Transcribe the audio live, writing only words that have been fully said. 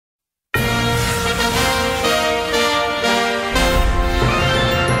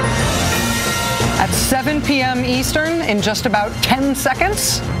7 p.m. Eastern in just about 10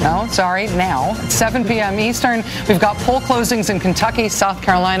 seconds. No, sorry, now. It's 7 p.m. Eastern. We've got poll closings in Kentucky, South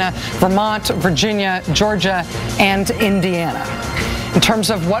Carolina, Vermont, Virginia, Georgia, and Indiana. In terms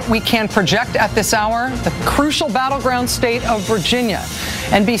of what we can project at this hour, the crucial battleground state of Virginia.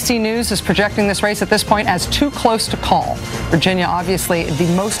 NBC News is projecting this race at this point as too close to call. Virginia, obviously,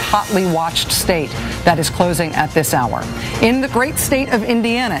 the most hotly watched state that is closing at this hour. In the great state of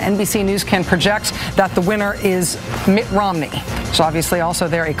Indiana, NBC News can project that the winner is Mitt Romney. So obviously also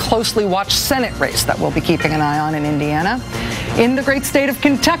there a closely watched Senate race that we'll be keeping an eye on in Indiana. In the great state of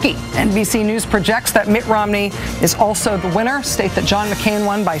Kentucky, NBC News projects that Mitt Romney is also the winner, state that John McCain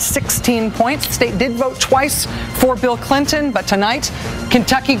won by 16 points. The state did vote twice for Bill Clinton, but tonight,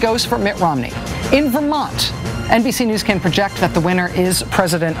 Kentucky goes for Mitt Romney. In Vermont, NBC News can project that the winner is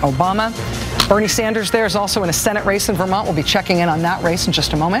President Obama. Bernie Sanders there is also in a Senate race in Vermont. We'll be checking in on that race in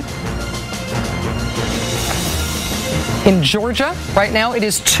just a moment. In Georgia, right now, it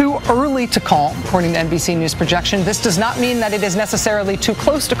is too early to call, according to NBC News projection. This does not mean that it is necessarily too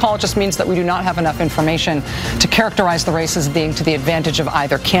close to call. It just means that we do not have enough information to characterize the race as being to the advantage of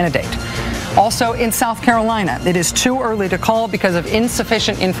either candidate. Also in South Carolina, it is too early to call because of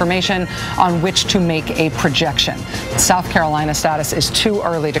insufficient information on which to make a projection. South Carolina status is too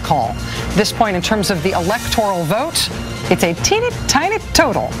early to call. At this point, in terms of the electoral vote, it's a teeny tiny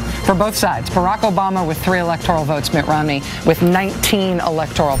total for both sides. Barack Obama with 3 electoral votes, Mitt Romney with 19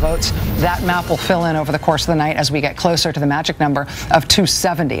 electoral votes. That map will fill in over the course of the night as we get closer to the magic number of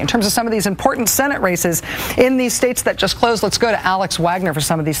 270. In terms of some of these important Senate races in these states that just closed, let's go to Alex Wagner for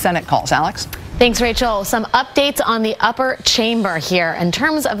some of these Senate calls. Alex? Thanks, Rachel. Some updates on the upper chamber here in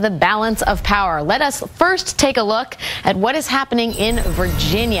terms of the balance of power. Let us first take a look at what is happening in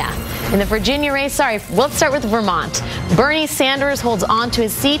Virginia. In the Virginia race, let's start with Vermont. Bernie Sanders holds on to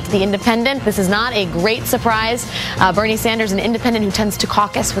his seat, the independent. This is not a great surprise. Bernie Sanders, an independent who tends to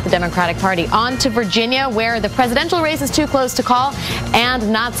caucus with the Democratic Party. On to Virginia, where the presidential race is too close to call.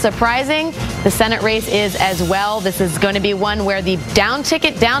 And not surprising, the Senate race is as well. This is going to be one where the down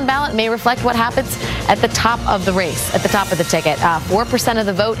ticket, down ballot may reflect what happens at the top of the race, at the top of the ticket. 4% of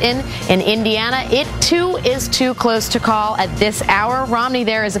the vote in Indiana. It, too, is too close to call at this hour. Romney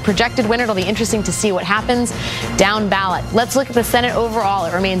there is a projected winner. It'll be interesting to see what happens down ballot. Let's look at the Senate overall.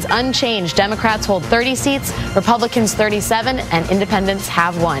 It remains unchanged. Democrats hold 30 seats, Republicans 37, and independents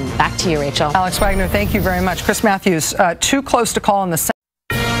have 1. Back to you, Rachel. Alex Wagner, thank you very much. Chris Matthews, too close to call in the Senate.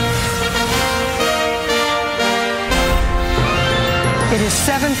 It is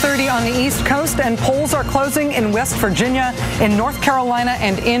 7:30 on the East Coast, and polls are closing in West Virginia, in North Carolina,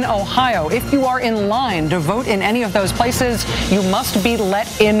 and in Ohio. If you are in line to vote in any of those places, you must be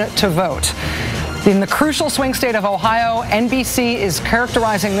let in to vote. In the crucial swing state of Ohio, NBC is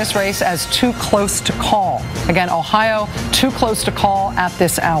characterizing this race as too close to call. Again, Ohio, too close to call at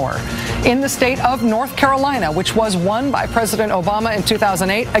this hour. In the state of North Carolina, which was won by President Obama in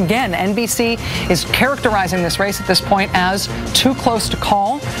 2008, again, NBC is characterizing this race at this point as too close to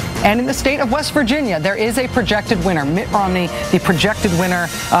call. And in the state of West Virginia, there is a projected winner, Mitt Romney, the projected winner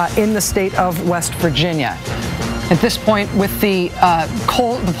in the state of West Virginia. At this point, with the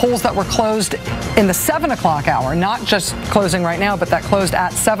polls that were closed in the 7 o'clock hour, not just closing right now, but that closed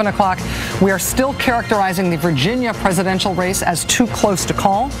at 7 o'clock, we are still characterizing the Virginia presidential race as too close to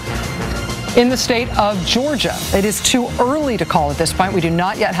call. In the state of Georgia, it is too early to call at this point. We do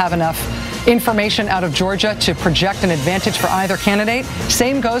not yet have enough information out of Georgia to project an advantage for either candidate.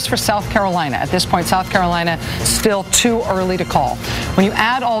 Same goes for South Carolina. At this point, South Carolina still too early to call. When you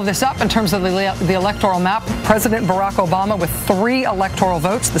add all of this up in terms of the electoral map, President Barack Obama with 3 electoral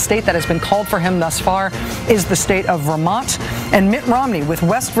votes, the state that has been called for him thus far is the state of Vermont. And Mitt Romney with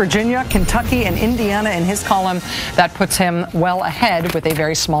West Virginia, Kentucky, and Indiana in his column, that puts him well ahead with a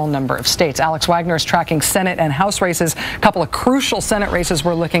very small number of states. Alex Wagner is tracking Senate and House races. A couple of crucial Senate races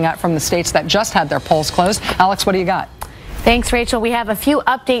we're looking at from the states that just had their polls closed. Alex, what do you got? Thanks, Rachel. We have a few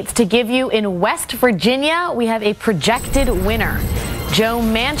updates to give you. In West Virginia, we have a projected winner. Joe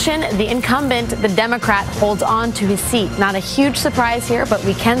Manchin, the incumbent, the Democrat, holds on to his seat. Not a huge surprise here, but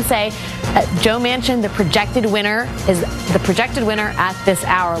we can say that Joe Manchin, the projected winner, is the projected winner at this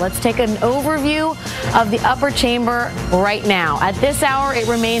hour. Let's take an overview of the upper chamber right now. At this hour, it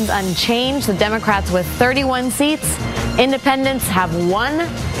remains unchanged. The Democrats with 31 seats, independents have 1,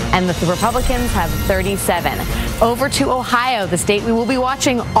 and the Republicans have 37. Over to Ohio, the state we will be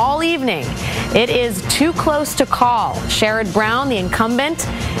watching all evening. It is too close to call. Sherrod Brown, the incumbent,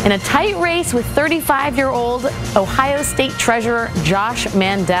 in a tight race with 35-year-old Ohio State Treasurer Josh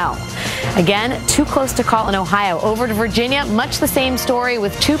Mandel. Again, too close to call in Ohio. Over to Virginia, much the same story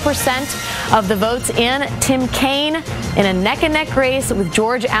with 2% of the votes in. Tim Kaine in a neck-and-neck race with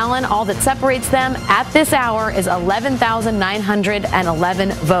George Allen. All that separates them at this hour is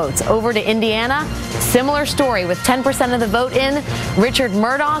 11,911 votes. Over to Indiana, similar story with 10% of the vote in. Richard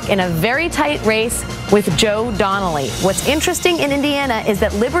Murdoch in a very tight race with Joe Donnelly. What's interesting in Indiana is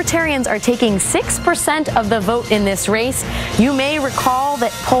that libertarians are taking 6% of the vote in this race. You may recall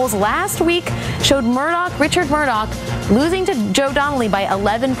that polls last week showed Richard Murdoch, losing to Joe Donnelly by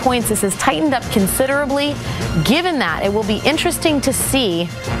 11 points. This has tightened up considerably. Given that, it will be interesting to see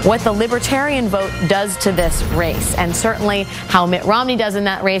what the libertarian vote does to this race, and certainly how Mitt Romney does in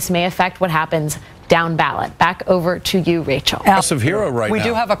that race may affect what happens down ballot. Back over to you, Rachel. Massive hero right now. We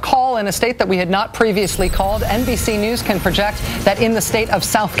do have a call in a state that we had not previously called. NBC News can project that in the state of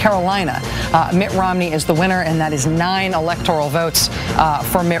South Carolina, Mitt Romney is the winner, and that is 9 electoral votes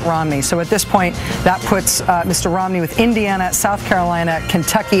for Mitt Romney. So at this point, that puts Mr. Romney with Indiana, South Carolina,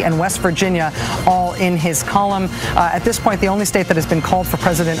 Kentucky, and West Virginia all in his column. At this point, the only state that has been called for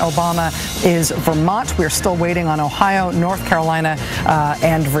President Obama is Vermont. We're still waiting on Ohio, North Carolina,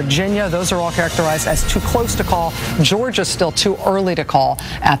 and Virginia. Those are all characterized as too close to call. Georgia's still too early to call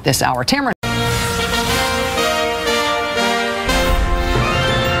at this hour. Tamara.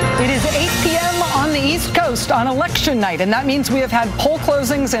 It is 8 p.m. on the East Coast on election night, and that means we have had poll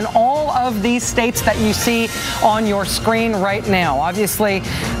closings in all of these states that you see on your screen right now. Obviously,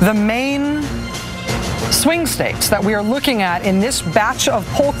 the main swing states that we are looking at in this batch of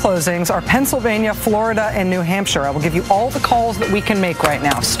poll closings are Pennsylvania, Florida, and New Hampshire. I will give you all the calls that we can make right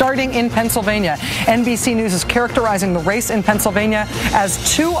now. Starting in Pennsylvania, NBC News is characterizing the race in Pennsylvania as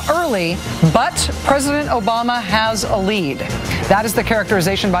too early, but President Obama has a lead. That is the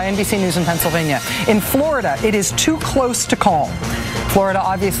characterization by NBC News in Pennsylvania. In Florida, it is too close to call. Florida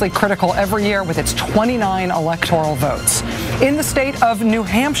obviously critical every year with its 29 electoral votes. In the state of New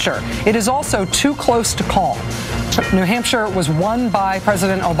Hampshire, it is also too close to call. New Hampshire was won by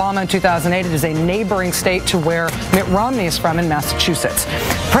President Obama in 2008. It is a neighboring state to where Mitt Romney is from in Massachusetts.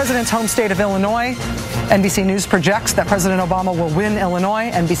 President's home state of Illinois, NBC News projects that President Obama will win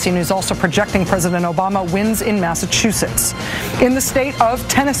Illinois. NBC News also projecting President Obama wins in Massachusetts. In the state of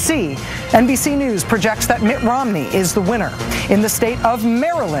Tennessee, NBC News projects that Mitt Romney is the winner. In the state of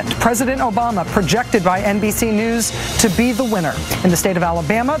Maryland, President Obama projected by NBC News to be the winner. In the state of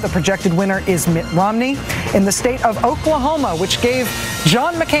Alabama, the projected winner is Mitt Romney. In the state of Oklahoma, which gave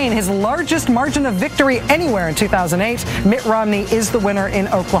John McCain his largest margin of victory anywhere in 2008, Mitt Romney is the winner in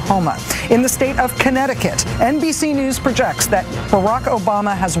Oklahoma. In the state of Connecticut, NBC News projects that Barack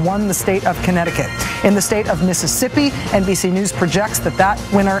Obama has won the state of Connecticut. In the state of Mississippi, NBC News projects that that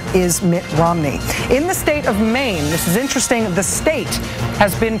winner is Mitt Romney. In the state of Maine, this is interesting, the state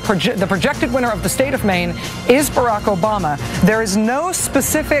has been the projected winner of the state of Maine is Barack Obama. There is no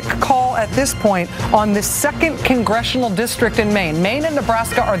specific call at this point on the second congressional district in Maine. Maine and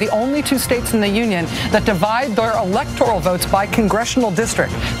Nebraska are the only 2 states in the union that divide their electoral votes by congressional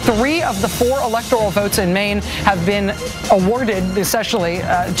district. 3 of the 4 electoral votes in Maine have been awarded essentially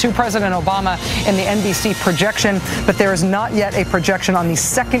to President Obama in the NBC projection, but there is not yet a projection on the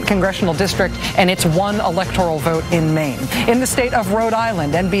second congressional district and its 1 electoral vote in Maine. In the state of Rhode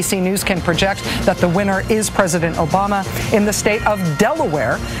Island, NBC News can project that the winner is President Obama. In the state of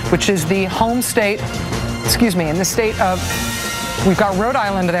Delaware, which is the home state, in the state of, we've got Rhode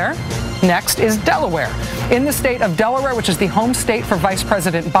Island there. Next is Delaware. In the state of Delaware, which is the home state for Vice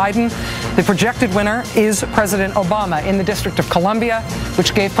President Biden, the projected winner is President Obama. In the District of Columbia,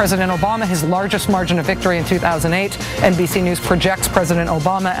 which gave President Obama his largest margin of victory in 2008, NBC News projects President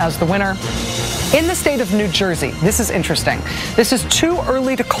Obama as the winner. In the state of New Jersey, this is interesting. This is too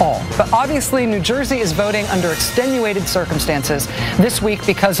early to call, but obviously New Jersey is voting under extenuated circumstances this week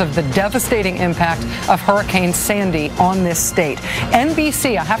because of the devastating impact of Hurricane Sandy on this state.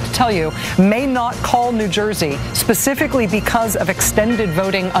 NBC, I have to tell you, may not call New Jersey specifically because of extended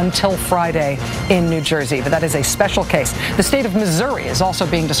voting until Friday in New Jersey, but that is a special case. The state of Missouri is also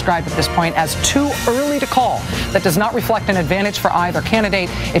being described at this point as too early to call. That does not reflect an advantage for either candidate.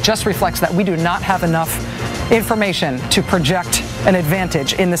 It just reflects that we do not have enough information to project an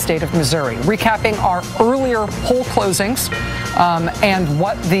advantage in the state of Missouri. Recapping our earlier poll closings and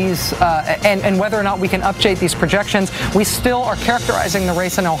what these and whether or not we can update these projections, we still are characterizing the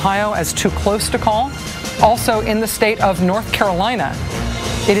race in Ohio as too close to call. Also in the state of North Carolina,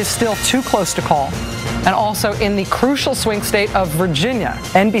 it is still too close to call. and also in the crucial swing state of Virginia.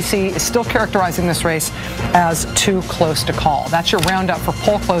 NBC is still characterizing this race as too close to call. That's your roundup for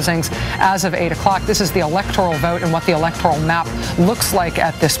poll closings as of 8 o'clock. This is the electoral vote and what the electoral map looks like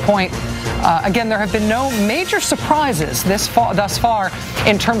at this point. Again, there have been no major surprises thus far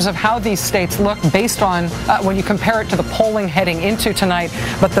in terms of how these states look based on when you compare it to the polling heading into tonight.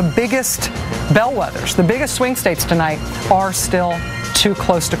 But the biggest bellwethers, the biggest swing states tonight are still too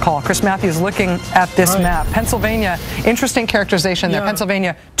close to call. Chris Matthews looking at this map. Pennsylvania, interesting characterization there.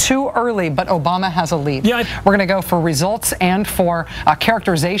 Pennsylvania, too early, but Obama has a lead. We're going to go for results and for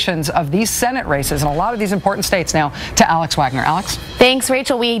characterizations of these Senate races and a lot of these important states now to Alex Wagner. Alex? Thanks,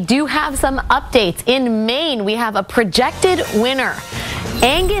 Rachel. We do have some updates. In Maine, we have a projected winner.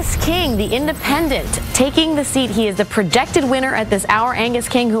 Angus King, the independent, taking the seat. He is the projected winner at this hour. Angus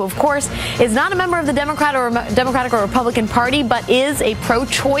King, who, of course, is not a member of the Democratic or Republican Party, but is a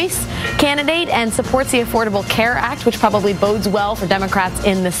pro-choice candidate and supports the Affordable Care Act, which probably bodes well for Democrats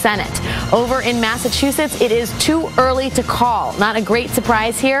in the Senate. Over in Massachusetts, it is too early to call. Not a great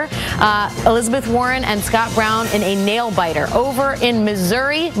surprise here. Elizabeth Warren and Scott Brown in a nail-biter. Over in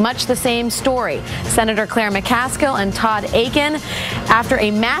Missouri, much the same story. Senator Claire McCaskill and Todd Akin. After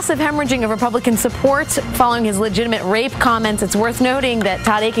a massive hemorrhaging of Republican support following his legitimate rape comments, it's worth noting that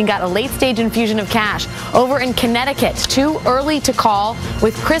Todd Akin got a late-stage infusion of cash. Over in Connecticut, too early to call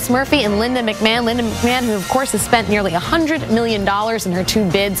with Chris Murphy and Linda McMahon. Linda McMahon, who, of course, has spent nearly $100 million in her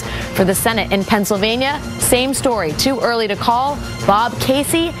 2 bids for the Senate. In Pennsylvania, same story. Too early to call. Bob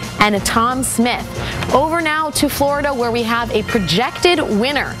Casey and Tom Smith. Over now to Florida, where we have a projected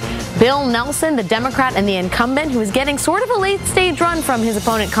winner. Bill Nelson, the Democrat and the incumbent, who is getting sort of a late-stage run from his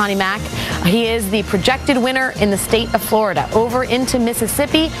opponent, Connie Mack. He is the projected winner in the state of Florida. Over into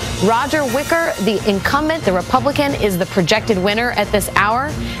Mississippi, Roger Wicker, the incumbent, the Republican, is the projected winner at this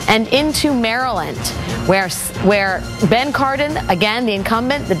hour. And into Maryland, where Ben Cardin, again, the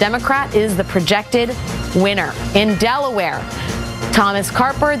incumbent, the Democrat, is the projected winner. In Delaware, Thomas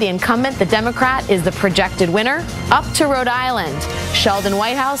Carper, the incumbent, the Democrat, is the projected winner. Up to Rhode Island, Sheldon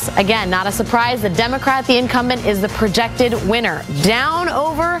Whitehouse, again, not a surprise, the Democrat, the incumbent, is the projected winner. Down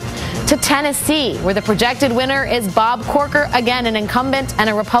over to Tennessee, where the projected winner is Bob Corker, again, an incumbent and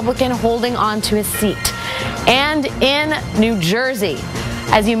a Republican holding on to his seat. And in New Jersey,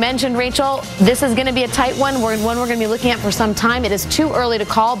 as you mentioned, Rachel, this is going to be a tight one. One we're going to be looking at for some time. It is too early to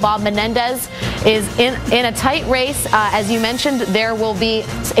call. Bob Menendez is in a tight race. As you mentioned, there will be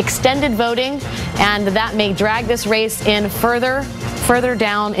extended voting, and that may drag this race in further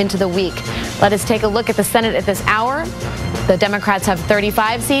down into the week. Let us take a look at the Senate at this hour. The Democrats have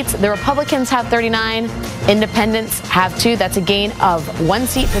 35 seats. The Republicans have 39. Independents have 2. That's a gain of 1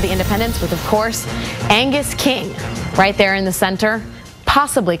 seat for the independents, with, of course, Angus King right there in the center,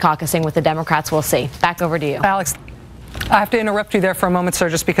 possibly caucusing with the Democrats. We'll see. Back over to you, Alex. I have to interrupt you there for a moment, sir,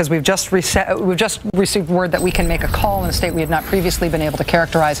 just because we've just received word that we can make a call in a state we had not previously been able to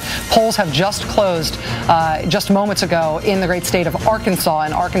characterize. Polls have just closed just moments ago in the great state of Arkansas.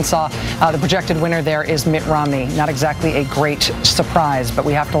 In Arkansas, the projected winner there is Mitt Romney. Not exactly a great surprise, but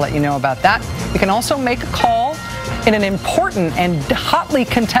we have to let you know about that. You can also make a call in an important and hotly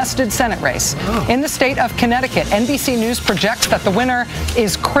contested Senate race. In the state of Connecticut, NBC News projects that the winner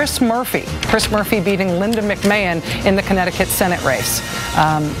is Chris Murphy. Chris Murphy beating Linda McMahon in the Connecticut Senate race.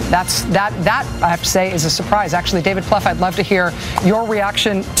 That I have to say is a surprise. Actually, David Plouffe, I'd love to hear your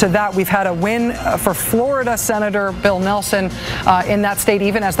reaction to that. We've had a win for Florida Senator Bill Nelson in that state,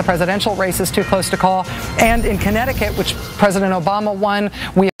 even as the presidential race is too close to call. And in Connecticut, which President Obama won,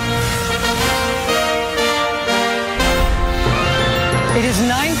 It is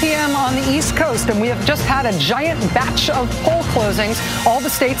 9 p.m. on the East Coast, and we have just had a giant batch of poll closings. All the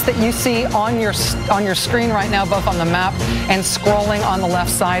states that you see on your screen right now, both on the map and scrolling on the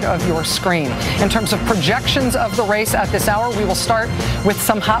left side of your screen. In terms of projections of the race at this hour, we will start with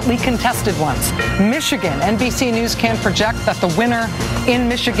some hotly contested ones. Michigan, NBC News can project that the winner in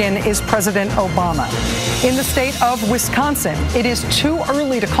Michigan is President Obama. In the state of Wisconsin, it is too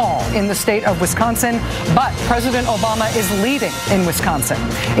early to call in the state of Wisconsin, but President Obama is leading in Wisconsin.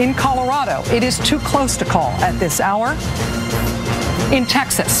 In Colorado, it is too close to call at this hour. In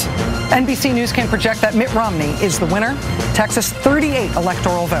Texas, NBC News can project that Mitt Romney is the winner. Texas, 38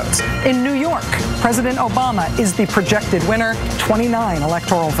 electoral votes. In New York, President Obama is the projected winner, 29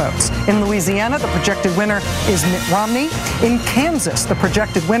 electoral votes. In Louisiana, the projected winner is Mitt Romney. In Kansas, the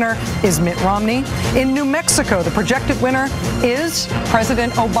projected winner is Mitt Romney. In New Mexico, the projected winner is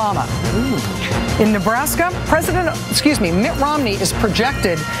President Obama. In Nebraska, Mitt Romney is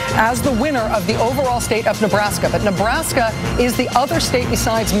projected as the winner of the overall state of Nebraska. But Nebraska is the other state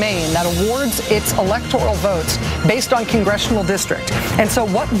besides Maine that awards its electoral votes based on congressional district. And so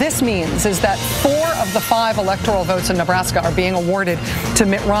what this means is that 4 of the 5 electoral votes in Nebraska are being awarded to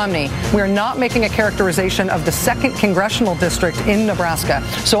Mitt Romney. We are not making a characterization of the 2nd congressional district in Nebraska.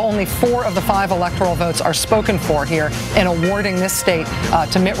 So only 4 of the 5 electoral votes are spoken for here in awarding this state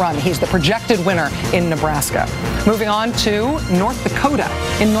to Mitt Romney. He's the projected winner in Nebraska. Moving on to North Dakota.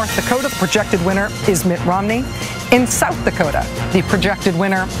 In North Dakota, the projected winner is Mitt Romney. In South Dakota, the projected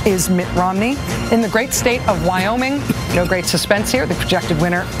winner is Mitt Romney. In the great state of Wyoming, no great suspense here, the projected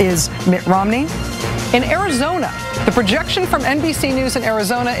winner is Mitt Romney. In Arizona, the projection from NBC News in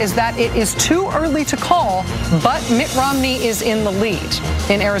Arizona is that it is too early to call, but Mitt Romney is in the lead.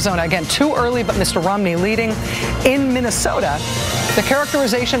 In Arizona, again, too early, but Mr. Romney leading. In Minnesota, the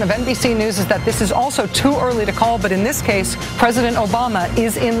characterization of NBC News is that this is also too early to call, but in this case, President Obama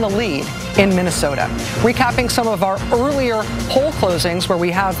is in the lead in Minnesota. Recapping some of our earlier poll closings where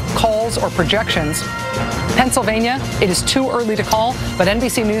we have calls or projections. Pennsylvania, it is too early to call, but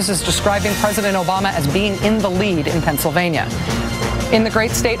NBC News is describing President Obama as being in the lead in Pennsylvania. In the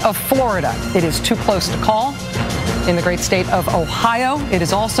great state of Florida, it is too close to call. In the great state of Ohio, it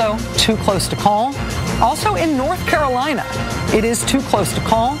is also too close to call. Also in North Carolina, it is too close to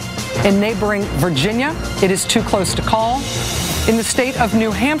call. In neighboring Virginia, it is too close to call. In the state of New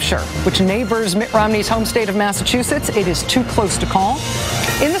Hampshire, which neighbors Mitt Romney's home state of Massachusetts, it is too close to call.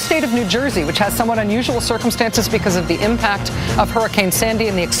 In the state of New Jersey, which has somewhat unusual circumstances because of the impact of Hurricane Sandy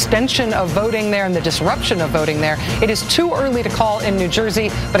and the extension of voting there and the disruption of voting there, it is too early to call in New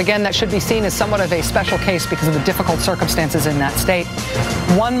Jersey. But again, that should be seen as somewhat of a special case because of the difficult circumstances in that state.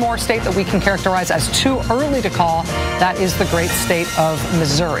 One more state that we can characterize as too early to call, that is the great state of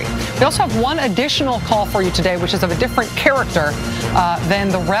Missouri. We also have one additional call for you today, which is of a different character than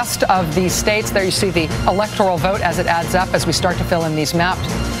the rest of these states. There you see the electoral vote as it adds up as we start to fill in these maps.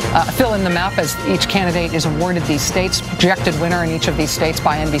 Fill in the map as each candidate is awarded these states, projected winner in each of these states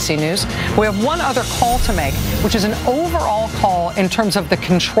by NBC News. We have one other call to make, which is an overall call in terms of the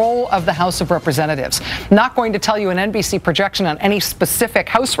control of the House of Representatives. Not going to tell you an NBC projection on any specific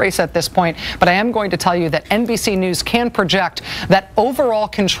House race at this point, but I am going to tell you that NBC News can project that overall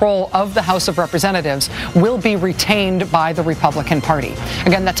control of the House of Representatives will be retained by the Republican Party.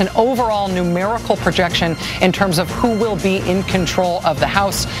 Again, that's an overall numerical projection in terms of who will be in control of the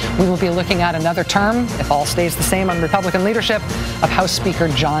House. We will be looking at another term, if all stays the same on Republican leadership, of House Speaker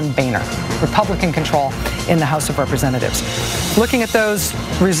John Boehner. Republican control in the House of Representatives. Looking at those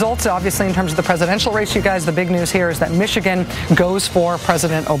results, obviously in terms of the presidential race, you guys, the big news here is that Michigan goes for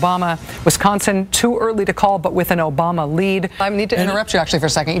President Obama. Wisconsin, too early to call, but with an Obama lead. I need to interrupt you actually for a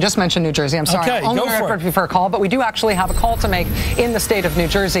second. You just mentioned New Jersey. I'm sorry. Okay, I'll only interrupt you for a call, but we do actually have a call to make in the state of New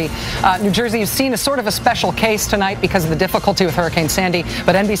Jersey. New Jersey is seen as sort of a special case tonight because of the difficulty with Hurricane Sandy,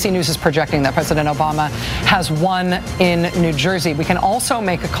 but NBC News is projecting that President Obama has won in New Jersey. We can also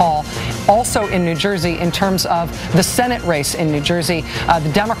make a call also in New Jersey in terms of the Senate race in New Jersey.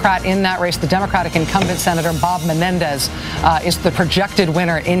 The Democrat in that race, the Democratic incumbent Senator Bob Menendez, is the projected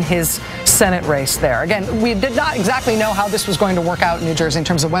winner in his Senate race there. Again, we did not exactly know how this was going to work out in New Jersey in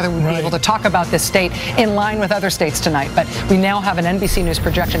terms of whether we'd be able to talk about this state in line with other states tonight, but we now have an NBC News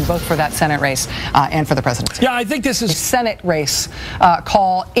projection both for that Senate race and for the presidency. Yeah, I think this is Senate race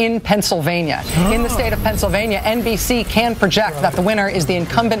call in Pennsylvania. In the state of Pennsylvania, NBC can project that the winner is the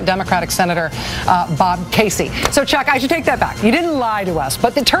incumbent Democratic Senator Bob Casey. So, Chuck, I should take that back. You didn't lie to us,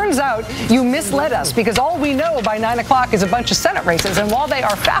 but it turns out you misled us because all we know by 9 o'clock is a bunch of Senate races, and while they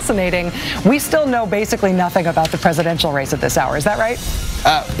are fascinating, we still know basically nothing about the presidential race at this hour. Is that right?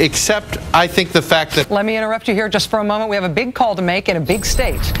 Except, I think the fact that... Let me interrupt you here just for a moment. We have a big call to make in a big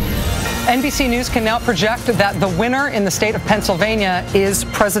state. NBC News can now project that the winner in the state of Pennsylvania is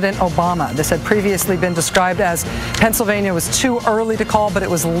President Obama. This had previously been described as Pennsylvania was too early to call, but it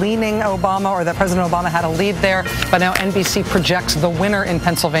was leaning Obama, or that President Obama had a lead there. But now NBC projects the winner in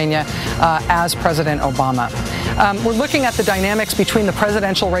Pennsylvania as President Obama. We're looking at the dynamics between the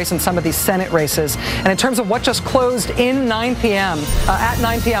presidential race and some of these Senate races. And in terms of what just closed in 9 p.m., at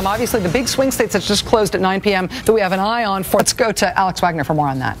 9 p.m., obviously the big swing states that just closed at 9 p.m. that we have an eye on for. Let's go to Alex Wagner for more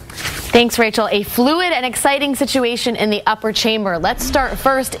on that. Thanks, Rachel. A fluid and exciting situation in the upper chamber. Let's start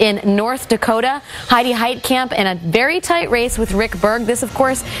first in North Dakota. Heidi Heitkamp in a very tight race with Rick Berg. This, of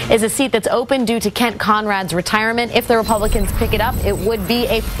course, is a seat that's open due to Kent Conrad's retirement. If the Republicans pick it up, it would be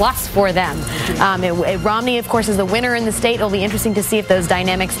a plus for them. Romney, of course, is the winner in the state. It'll be interesting to see if those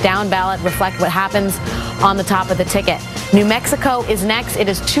dynamics down ballot reflect what happens on the top of the ticket. New Mexico is next. It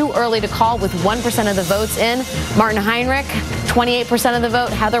is too early to call with 1% of the votes in. Martin Heinrich, 28% of the vote.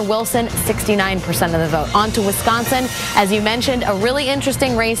 Heather Wilson, 69% of the vote. On to Wisconsin. As you mentioned, a really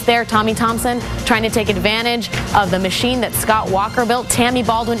interesting race there. Tommy Thompson trying to take advantage of the machine that Scott Walker built. Tammy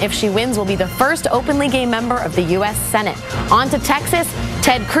Baldwin, if she wins, will be the first openly gay member of the U.S. Senate. On to Texas.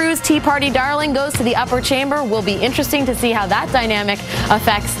 Ted Cruz, Tea Party darling, goes to the upper chamber. Will be interesting to see how that dynamic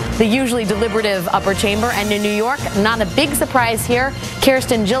affects the usually deliberative upper chamber. And in New York, not a big surprise here.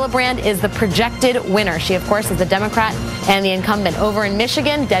 Kirsten Gillibrand is the projected winner. She, of course, is the Democrat and the incumbent. Over in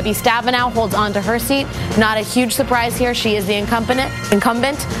Michigan, Debbie Stabenow holds on to her seat. Not a huge surprise here. She is the incumbent.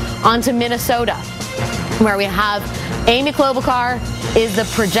 On to Minnesota, where we have Amy Klobuchar is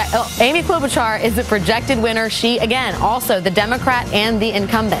the projected winner. She, again, also the Democrat and the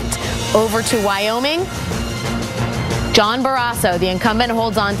incumbent. Over to Wyoming. John Barrasso, the incumbent,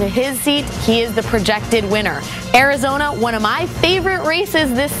 holds on to his seat. He is the projected winner. Arizona, one of my favorite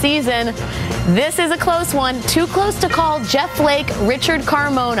races this season. This is a close one. Too close to call. Jeff Flake, Richard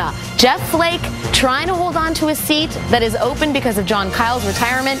Carmona. Jeff Flake trying to hold on to a seat that is open because of John Kyle's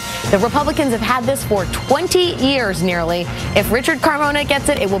retirement. The Republicans have had this for 20 years nearly. If Richard Carmona gets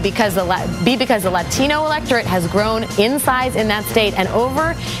it, it will be because the Latino electorate has grown in size in that state. And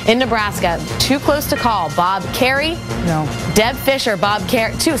over in Nebraska, too close to call. Bob Kerrey. No. Deb Fischer. Bob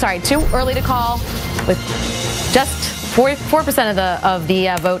Kerrey. Too early to call with just 4% of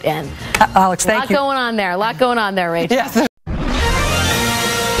the vote in. Alex, thank you. A lot going on there, Rachel. Yes.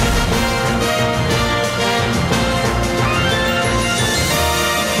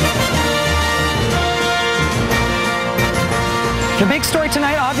 The big story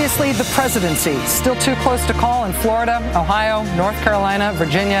tonight, obviously, the presidency. Still too close to call in Florida, Ohio, North Carolina,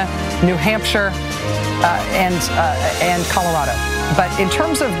 Virginia, New Hampshire, and Colorado. But in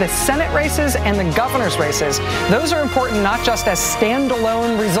terms of the Senate races and the governor's races, those are important not just as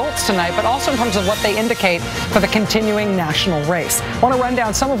standalone results tonight, but also in terms of what they indicate for the continuing national race. I want to run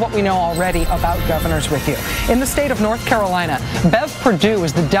down some of what we know already about governors with you. In the state of North Carolina, Bev Perdue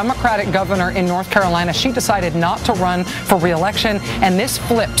is the Democratic governor in North Carolina. She decided not to run for re-election, and this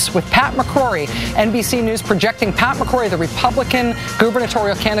flips with Pat McCrory. NBC News projecting Pat McCrory, the Republican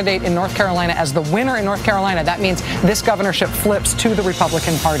gubernatorial candidate in North Carolina, as the winner in North Carolina. That means this governorship flips to the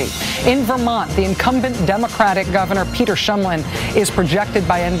Republican Party. In Vermont, the incumbent Democratic governor, Peter Shumlin, is projected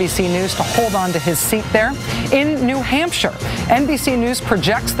by NBC News to hold on to his seat there. In New Hampshire, NBC News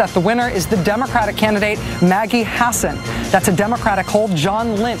projects that the winner is the Democratic candidate, Maggie Hassan. That's a Democratic hold.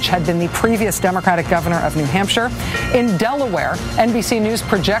 John Lynch had been the previous Democratic governor of New Hampshire. In Delaware, NBC News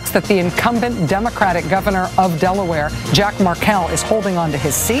projects that the incumbent Democratic governor of Delaware, Jack Markell, is holding on to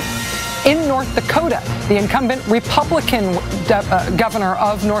his seat. In North Dakota, the incumbent Republican governor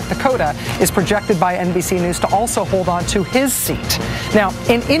of North Dakota is projected by NBC News to also hold on to his seat. Now,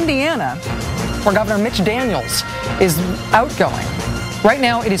 in Indiana, where Governor Mitch Daniels is outgoing, right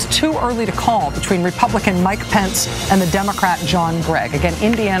now it is too early to call between Republican Mike Pence and the Democrat John Gregg. Again,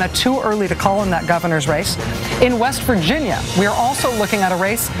 Indiana, too early to call in that governor's race. In West Virginia, we are also looking at a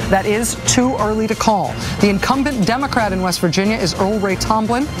race that is too early to call. The incumbent Democrat in West Virginia is Earl Ray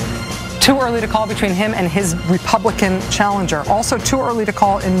Tomblin. Too early to call between him and his Republican challenger. Also too early to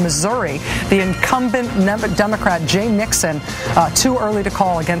call in Missouri. The incumbent Democrat, Jay Nixon, too early to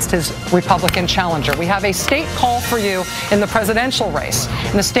call against his Republican challenger. We have a state call for you in the presidential race.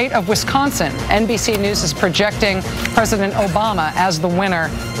 In the state of Wisconsin, NBC News is projecting President Obama as the winner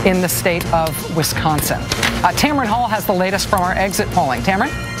in the state of Wisconsin. Tamron Hall has the latest from our exit polling. Tamron?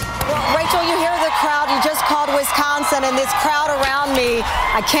 Well, Rachel, you hear the crowd. You just called Wisconsin, and this crowd around me,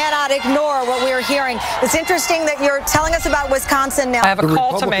 I cannot ignore what we are hearing. It's interesting that you're telling us about Wisconsin now. I have a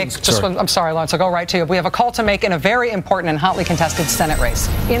call to make. I'm sorry, Lawrence, I'll go right to you. We have a call to make in a very important and hotly contested Senate race.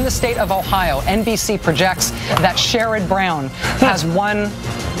 In the state of Ohio, NBC projects that Sherrod Brown has won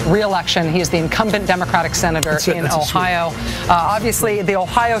re-election. He is the incumbent Democratic senator in Ohio. Obviously, the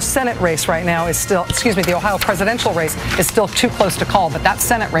Ohio Senate race right now is still, the Ohio presidential race is still too close to call. But that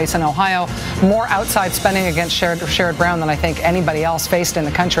Senate race in Ohio, more outside spending against Sherrod Brown than I think anybody else faced in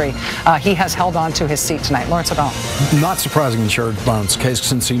the country. He has held on to his seat tonight. Lawrence O'Donnell. Not surprising in Sherrod Brown's case,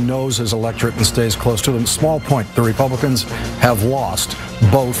 since he knows his electorate and stays close to them. Small point, the Republicans have lost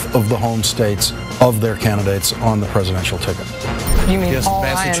both of the home states of their candidates on the presidential ticket. You mean yes,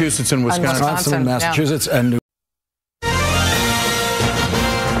 Massachusetts and Wisconsin. Massachusetts and New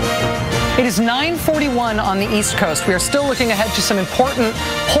It is 9:41 on the East Coast. We are still looking ahead to some important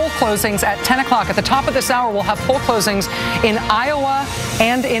poll closings at 10 o'clock. At the top of this hour, we'll have poll closings in Iowa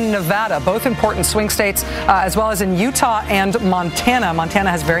and in Nevada, both important swing states, as well as in Utah and Montana.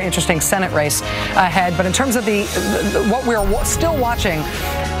 Montana has a very interesting Senate race ahead. But in terms of what we're still watching,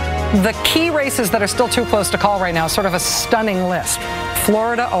 the key races that are still too close to call right now, sort of a stunning list.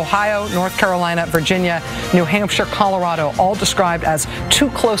 Florida, Ohio, North Carolina, Virginia, New Hampshire, Colorado, all described as too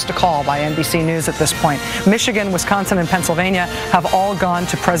close to call by NBC News at this point. Michigan, Wisconsin, and Pennsylvania have all gone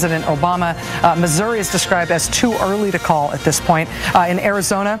to President Obama. Missouri is described as too early to call at this point. In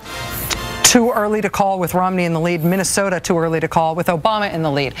Arizona, too early to call with Romney in the lead. Minnesota, too early to call with Obama in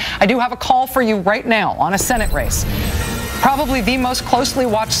the lead. I do have a call for you right now on a Senate race. Probably the most closely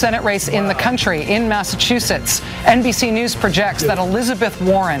watched Senate race in the country in Massachusetts. NBC News projects that Elizabeth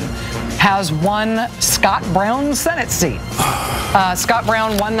Warren has won Scott Brown's Senate seat. Scott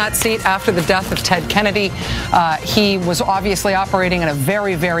Brown won that seat after the death of Ted Kennedy. He was obviously operating in a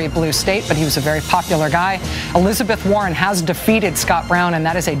very, very blue state, but he was a very popular guy. Elizabeth Warren has defeated Scott Brown, and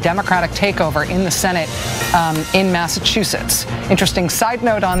that is a Democratic takeover in the Senate in Massachusetts. Interesting side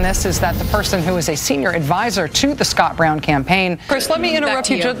note on this is that the person who is a senior advisor to the Scott Brown campaign. Chris, let me interrupt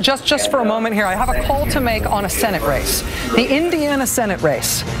you just for a moment here. I have a call to make on a Senate race. The Indiana Senate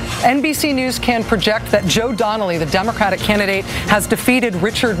race. NBC News can project that Joe Donnelly, the Democratic candidate, has defeated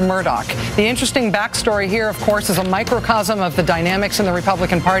Richard Murdoch. The interesting backstory here, of course, is a microcosm of the dynamics in the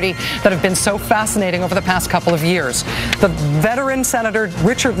Republican Party that have been so fascinating over the past couple of years. The veteran Senator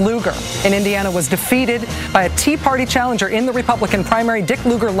Richard Lugar in Indiana was defeated by a Tea Party challenger in the Republican primary. Dick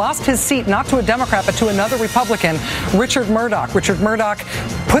Lugar lost his seat not to a Democrat but to another Republican, Richard Murdoch. Richard Murdoch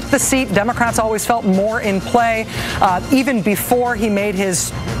put the seat Democrats always felt more in play, even before he made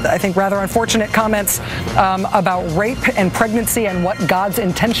his, I think, rather unfortunate comments about rape and pregnancy and what God's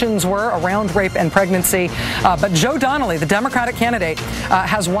intentions were around rape and pregnancy. But Joe Donnelly, the Democratic candidate,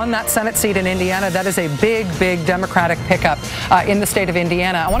 has won that Senate seat in Indiana. That is a big, big Democratic pickup in the state of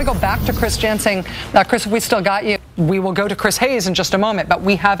Indiana. I want to go back to Chris Jensing. Chris, if we still got you, we will go to Chris Hayes in just a moment, but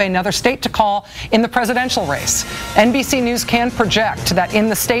we have another state to call in the presidential race. NBC News can project that in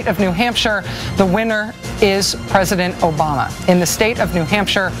the state of New Hampshire, the winner is President Obama. In the state of New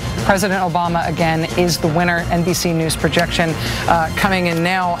Hampshire, President Obama, again, is the winner. NBC News projection coming in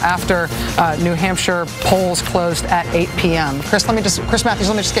now after New Hampshire polls closed at 8 p.m. Chris Matthews,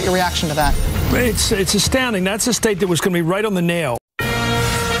 let me just get your reaction to that. It's astounding. That's a state that was going to be right on the nail.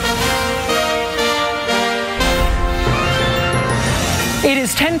 It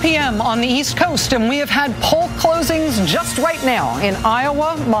is 10 p.m. on the East Coast, and we have had poll closings just right now in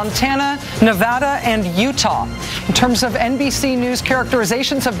Iowa, Montana, Nevada, and Utah. In terms of NBC News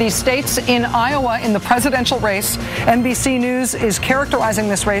characterizations of these states, in Iowa, in the presidential race, NBC News is characterizing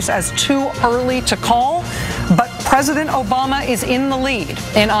this race as too early to call, but President Obama is in the lead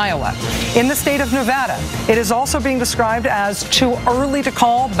in Iowa. In the state of Nevada, it is also being described as too early to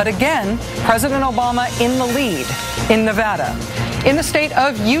call, but again, President Obama in the lead in Nevada. In the state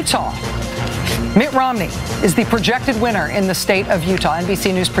of Utah, Mitt Romney is the projected winner in the state of Utah.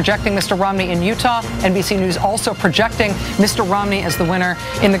 NBC News projecting Mr. Romney in Utah. NBC News also projecting Mr. Romney as the winner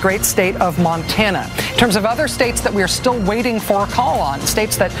in the great state of Montana. In terms of other states that we are still waiting for a call on,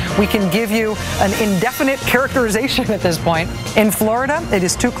 states that we can give you an indefinite characterization at this point. In Florida, it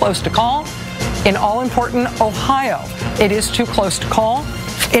is too close to call. In all-important Ohio, it is too close to call.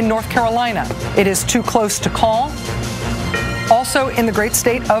 In North Carolina, it is too close to call. Also in the great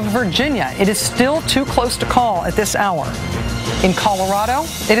state of Virginia, it is still too close to call at this hour. In Colorado,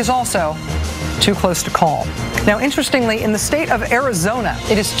 it is also too close to call. Now, interestingly, in the state of Arizona,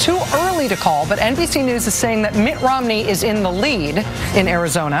 it is too early to call, but NBC News is saying that Mitt Romney is in the lead in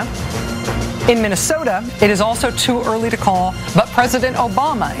Arizona. In Minnesota, it is also too early to call, but President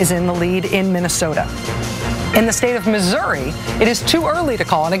Obama is in the lead in Minnesota. In the state of Missouri, it is too early to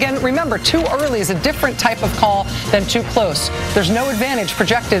call. And again, remember, too early is a different type of call than too close. There's no advantage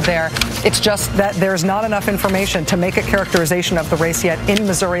projected there. It's just that there's not enough information to make a characterization of the race yet in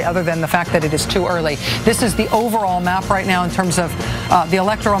Missouri other than the fact that it is too early. This is the overall map right now in terms of the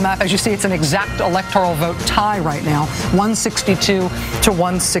electoral map. As you see, it's an exact electoral vote tie right now, 162 to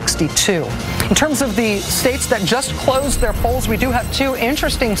 162. In terms of the states that just closed their polls, we do have two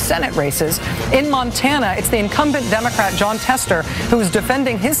interesting Senate races. In Montana, it's the incumbent Democrat John Tester, who is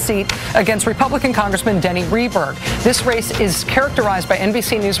defending his seat against Republican Congressman Denny Rehberg. This race is characterized by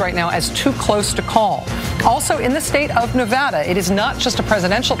NBC News right now as too close to call. Also in the state of Nevada, it is not just a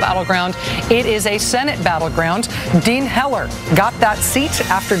presidential battleground, it is a Senate battleground. Dean Heller got that seat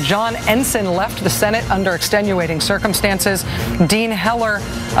after John Ensign left the Senate under extenuating circumstances. Dean Heller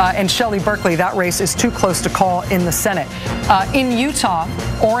and Shelley Berkeley, that race is too close to call in the Senate. In Utah,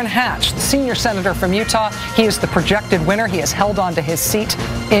 Orrin Hatch, the senior senator from Utah, he is the projected winner. He has held on to his seat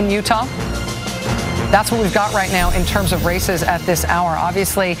in Utah. That's what we've got right now in terms of races at this hour.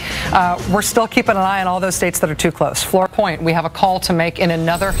 Obviously, we're still keeping an eye on all those states that are too close. Florida Point, we have a call to make in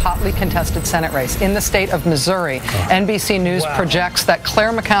another hotly contested Senate race. In the state of Missouri, NBC News projects that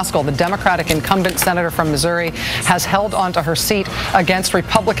Claire McCaskill, the Democratic incumbent senator from Missouri, has held onto her seat against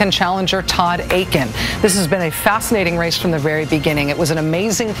Republican challenger Todd Akin. This has been a fascinating race from the very beginning. It was an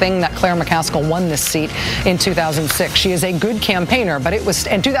amazing thing that Claire McCaskill won this seat in 2006. She is a good campaigner, but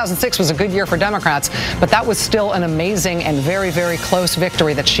and 2006 was a good year for Democrats. But that was still an amazing and very, very close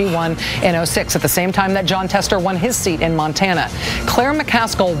victory that she won in 2006 at the same time that John Tester won his seat in Montana. Claire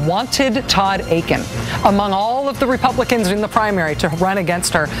McCaskill wanted Todd Akin, among all of the Republicans in the primary, to run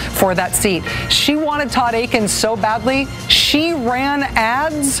against her for that seat. She wanted Todd Akin so badly, she ran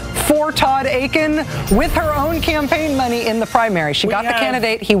ads for Todd Akin with her own campaign money in the primary. She got the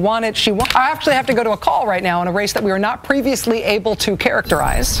candidate he wanted. I actually have to go to a call right now in a race that we were not previously able to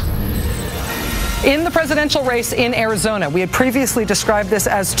characterize. In the presidential race in Arizona, we had previously described this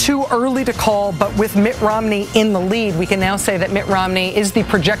as too early to call, but with Mitt Romney in the lead, we can now say that Mitt Romney is the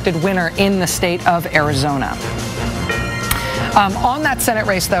projected winner in the state of Arizona. On that Senate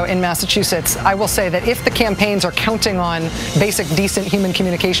race, though, in Massachusetts, I will say that if the campaigns are counting on basic, decent human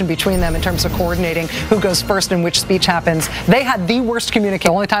communication between them in terms of coordinating who goes first and which speech happens, they had the worst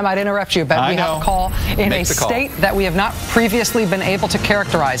communication. The only time I'd interrupt you, but we have a call in a state that we have not previously been able to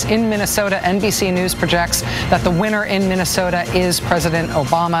characterize. In Minnesota, NBC News projects that the winner in Minnesota is President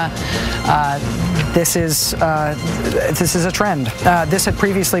Obama. This is a trend. This had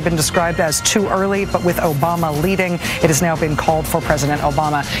previously been described as too early, but with Obama leading, it has now been called for President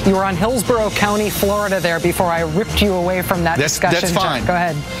Obama. You were on Hillsborough County, Florida there before I ripped you away from that discussion. That's fine. Go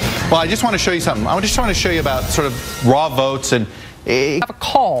ahead. Well, I just want to show you something. I just want to show you about sort of raw votes and have a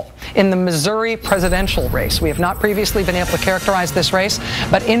call in the Missouri presidential race. We have not previously been able to characterize this race,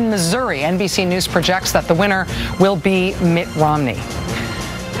 but in Missouri, NBC News projects that the winner will be Mitt Romney.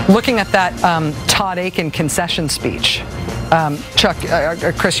 Looking at that Todd Akin concession speech, Chuck,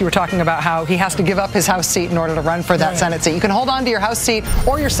 Chris, you were talking about how he has to give up his House seat in order to run for that Senate seat. You can hold on to your House seat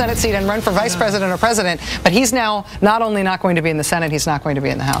or your Senate seat and run for vice president or president, but he's now not only not going to be in the Senate, he's not going to be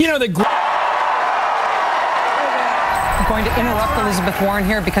in the House. You know, I'm going to interrupt Elizabeth Warren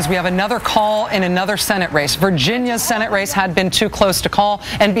here because we have another call in another Senate race. Virginia's Senate race had been too close to call.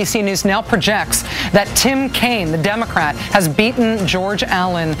 NBC News now projects that Tim Kaine, the Democrat, has beaten George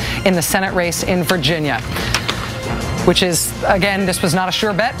Allen in the Senate race in Virginia, which is, again, this was not a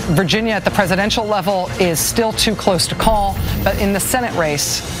sure bet. Virginia at the presidential level is still too close to call, but in the Senate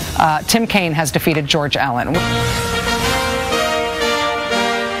race, Tim Kaine has defeated George Allen.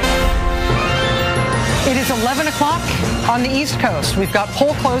 It is 11 o'clock on the East Coast. We've got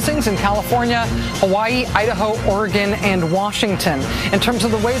poll closings in California, Hawaii, Idaho, Oregon, and Washington. In terms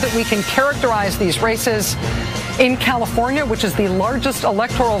of the way that we can characterize these races, in California, which is the largest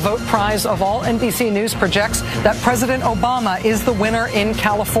electoral vote prize of all, NBC News projects that President Obama is the winner in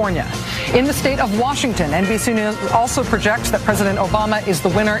California. In the state of Washington, NBC News also projects that President Obama is the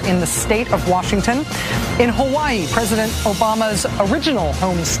winner in the state of Washington. In Hawaii, President Obama's original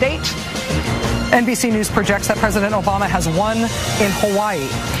home state, NBC News projects that President Obama has won in Hawaii.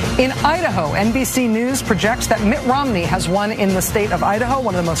 In Idaho, NBC News projects that Mitt Romney has won in the state of Idaho,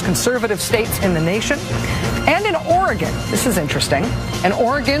 one of the most conservative states in the nation. And in Oregon, this is interesting. In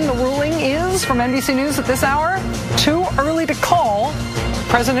Oregon, the ruling is, from NBC News at this hour, too early to call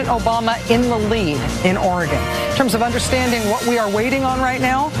President Obama in the lead in Oregon. In terms of understanding what we are waiting on right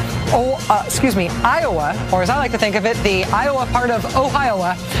now, Iowa, or as I like to think of it, the Iowa part of Ohio,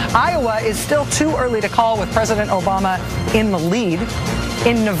 Iowa is still too early to call with President Obama in the lead.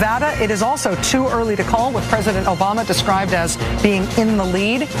 In Nevada, it is also too early to call with President Obama described as being in the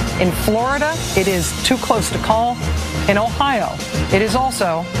lead. In Florida, it is too close to call. In Ohio, it is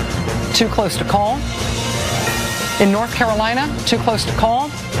also too close to call. In North Carolina, too close to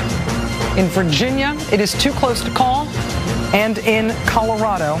call. In Virginia, it is too close to call. And in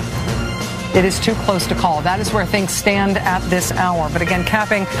Colorado, it is too close to call. That is where things stand at this hour. But again,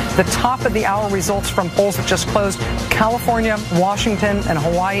 capping the top of the hour results from polls that just closed, California, Washington, and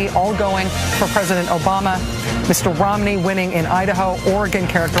Hawaii all going for President Obama. Mr. Romney winning in Idaho. Oregon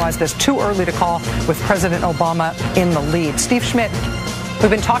characterized as too early to call, with President Obama in the lead. Steve Schmidt, we've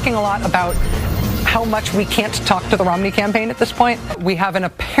been talking a lot about how much we can't talk to the Romney campaign at this point. We have an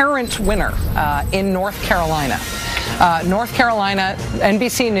apparent winner in North Carolina. North Carolina,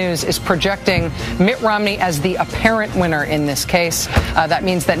 NBC News is projecting Mitt Romney as the apparent winner in this case. That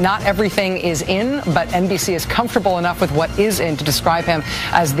means that not everything is in, but NBC is comfortable enough with what is in to describe him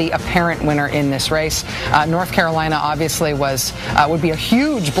as the apparent winner in this race. North Carolina obviously would be a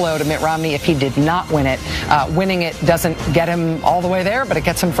huge blow to Mitt Romney if he did not win it. Winning it doesn't get him all the way there, but it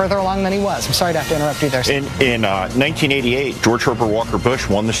gets him further along than he was. I'm sorry to have to interrupt you there. In 1988, George Herbert Walker Bush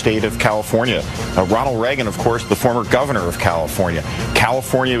won the state of California. Ronald Reagan, of course, the former governor of California.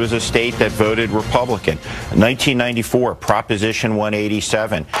 California was a state that voted Republican. 1994, Proposition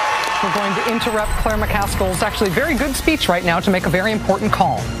 187. We're going to interrupt Claire McCaskill's actually very good speech right now to make a very important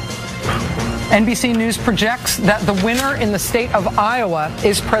call. NBC News projects that the winner in the state of Iowa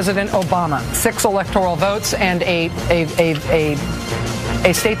is President Obama. 6 electoral votes and a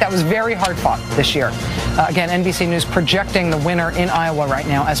state that was very hard fought this year. Again, NBC News projecting the winner in Iowa right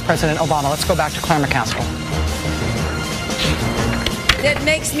now as President Obama. Let's go back to Claire McCaskill. That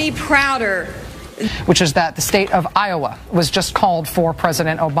makes me prouder. Which is that the state of Iowa was just called for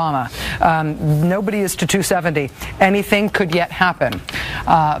President Obama. Nobody is to 270. Anything could yet happen.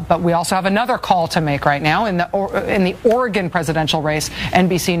 But we also have another call to make right now. In the Oregon presidential race,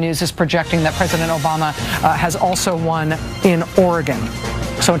 NBC News is projecting that President Obama has also won in Oregon.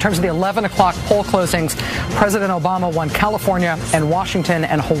 So in terms of the 11 o'clock poll closings, President Obama won California and Washington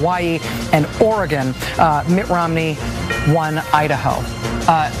and Hawaii and Oregon. Mitt Romney won Idaho.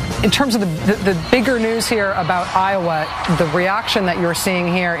 In terms of the bigger news here about Iowa, the reaction that you're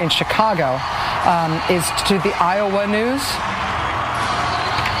seeing here in Chicago is to the Iowa news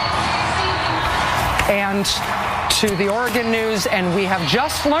and to the Oregon news, and we have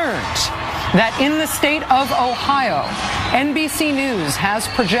just learned that in the state of Ohio, NBC News has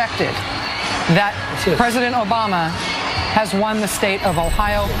projected that President Obama has won the state of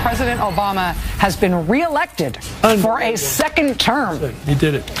Ohio. President Obama has been reelected for a second term. He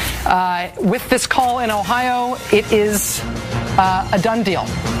did it. With this call in Ohio, it is a done deal.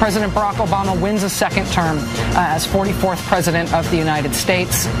 President Barack Obama wins a second term as 44th President of the United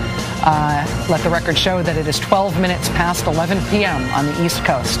States. Let the record show that it is 12 minutes past 11 p.m. on the East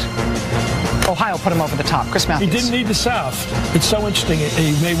Coast. Ohio put him over the top. Chris Matthews. He didn't need the South. It's so interesting.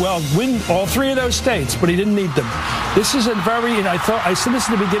 He may well win all 3 of those states, but he didn't need them. This is a very, and I said this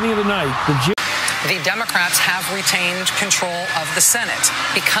at the beginning of the night. The Democrats have retained control of the Senate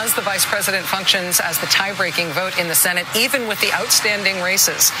because the vice president functions as the tie-breaking vote in the Senate, even with the outstanding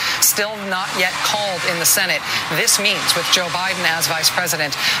races still not yet called in the Senate. This means with Joe Biden as vice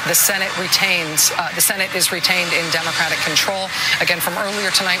president, the Senate is retained in Democratic control. Again, from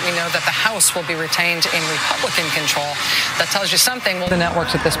earlier tonight, we know that the House will be retained in Republican control. That tells you something. Well, the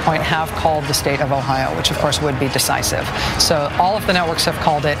networks at this point have called the state of Ohio, which of course would be decisive. So all of the networks have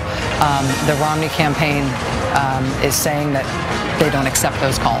called it. The Romney campaign is saying that they don't accept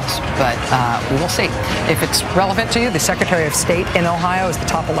those calls, but we will see. If it's relevant to you, the Secretary of State in Ohio is the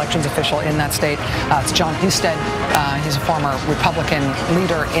top elections official in that state. It's John Husted. He's a former Republican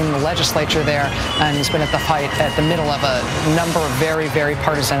leader in the legislature there, and he's been at the fight at the middle of a number of very, very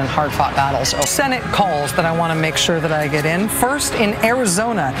partisan and hard-fought battles. Senate calls that I want to make sure that I get in. First, in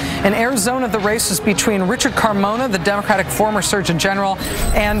Arizona. In Arizona, the race is between Richard Carmona, the Democratic former Surgeon General,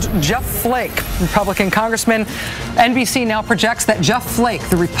 and Jeff Flake, Republican congressman. NBC now projects that Jeff Flake,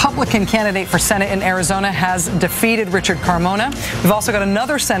 the Republican candidate for Senate in Arizona, has defeated Richard Carmona. We've also got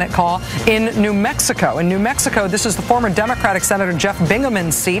another Senate call in New Mexico. In New Mexico, this is the former Democratic Senator Jeff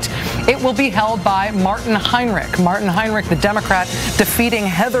Bingaman's seat. It will be held by Martin Heinrich. Martin Heinrich, the Democrat, defeating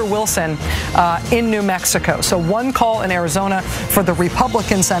Heather Wilson in New Mexico. So one call in Arizona for the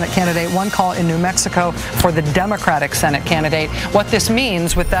Republican Senate candidate, one call in New Mexico for the Democratic Senate candidate. What this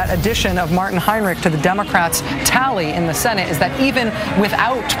means with that addition of Martin Heinrich to the Democrats' tally in the Senate is that even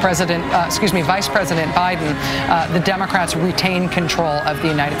without Vice President Biden, the Democrats retain control of the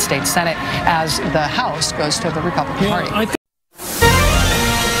United States Senate as the House goes to the Republican Party.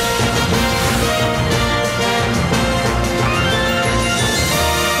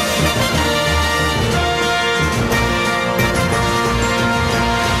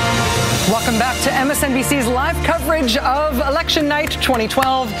 Welcome back to MSNBC's live coverage of election night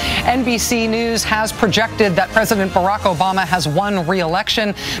 2012. NBC News has projected that President Barack Obama has won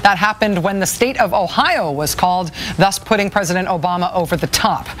re-election. That happened when the state of Ohio was called, thus putting President Obama over the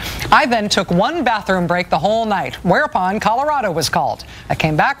top. I then took one bathroom break the whole night, whereupon Colorado was called. I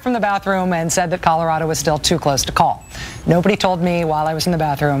came back from the bathroom and said that Colorado was still too close to call. Nobody told me while I was in the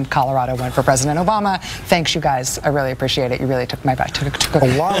bathroom Colorado went for President Obama. Thanks, you guys. I really appreciate it. You really took my back.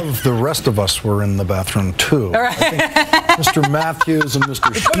 A lot of the rest of us were in the bathroom too. I think Mr. Matthews and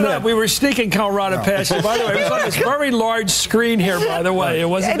Mr. Schmidt. We were sneaking Colorado past you. By the way, it was on this very large screen here, by the way. It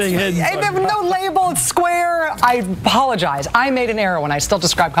wasn't being hidden. There was no label. It's square. I apologize. I made an error when I still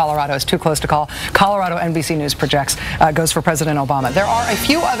described Colorado as too close to call. Colorado, NBC News projects, goes for President Obama. There are a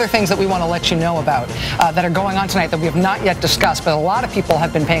few other things that we want to let you know about that are going on tonight that we have not yet discussed, but a lot of people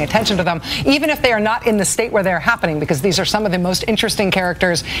have been paying attention to them, even if they are not in the state where they're happening, because these are some of the most interesting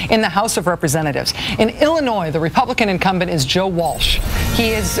characters in the House of Representatives. In Illinois, the Republican incumbent is Joe Walsh. He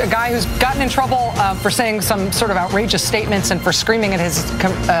is a guy who's gotten in trouble for saying some sort of outrageous statements and for screaming at his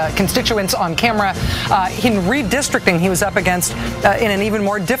constituents on camera. In redistricting, he was up against, in an even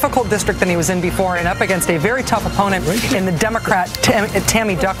more difficult district than he was in before, and up against a very tough opponent in the Democrat,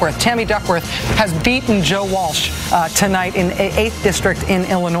 Tammy Duckworth. Tammy Duckworth has beaten Joe Walsh tonight in 8th District in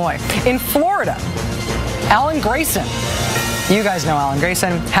Illinois. In Florida, Alan Grayson, you guys know Alan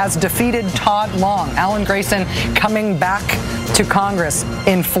Grayson, has defeated Todd Long. Alan Grayson coming back to Congress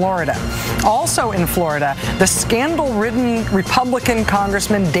in Florida. Also in Florida, the scandal-ridden Republican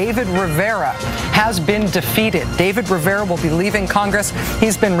Congressman David Rivera has been defeated. David Rivera will be leaving Congress.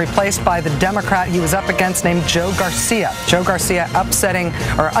 He's been replaced by the Democrat he was up against named Joe Garcia. Joe Garcia upsetting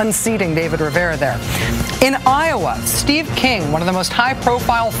or unseating David Rivera there. In Iowa, Steve King, one of the most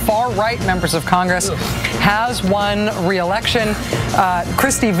high-profile far-right members of Congress, has won re-election.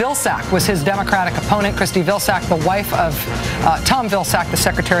 Christy Vilsack was his Democratic opponent. Christy Vilsack, the wife of Tom Vilsack, the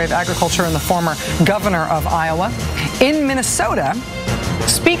Secretary of Agriculture and the former governor of Iowa. In Minnesota,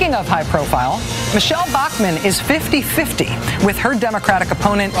 speaking of high profile, Michelle Bachmann is 50-50 with her Democratic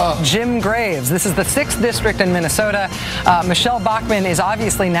opponent, Jim Graves. This is the 6th district in Minnesota. Michelle Bachmann is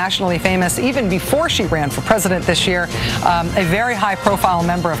obviously nationally famous even before she ran for president this year. A very high profile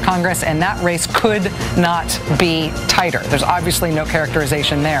member of Congress, and that race could not be tighter. There's obviously no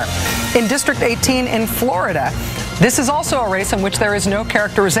characterization there. In District 18 in Florida, this is also a race in which there is no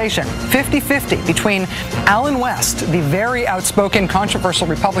characterization. 50-50 between Allen West, the very outspoken, controversial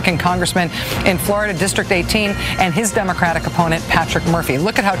Republican congressman in Florida District 18, and his Democratic opponent, Patrick Murphy.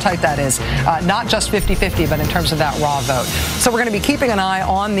 Look at how tight that is. Not just 50-50, but in terms of that raw vote. So we're going to be keeping an eye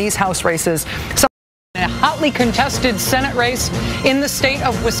on these House races. A hotly contested Senate race in the state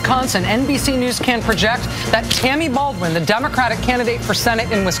of Wisconsin. NBC News can project that Tammy Baldwin, the Democratic candidate for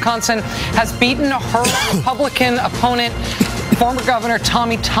Senate in Wisconsin, has beaten her Republican opponent, former Governor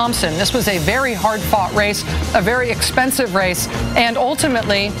Tommy Thompson. This was a very hard-fought race, a very expensive race, and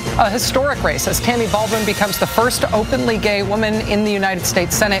ultimately a historic race as Tammy Baldwin becomes the first openly gay woman in the United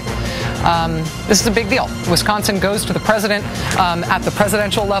States Senate. This is a big deal. Wisconsin goes to the president at the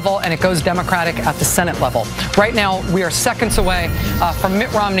presidential level, and it goes Democratic at the Senate level. Right now, we are seconds away from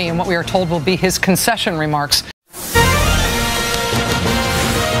Mitt Romney and what we are told will be his concession remarks.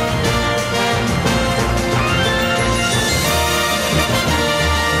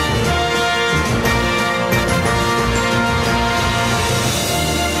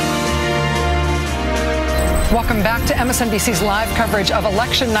 Welcome back to MSNBC's live coverage of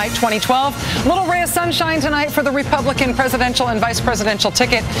Election Night 2012. Little ray of sunshine tonight for the Republican presidential and vice presidential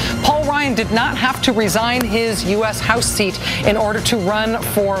ticket. Paul Ryan did not have to resign his U.S. House seat in order to run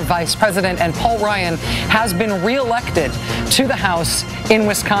for vice president, and Paul Ryan has been reelected to the House in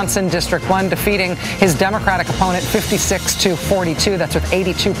Wisconsin District 1, defeating his Democratic opponent 56-42. That's with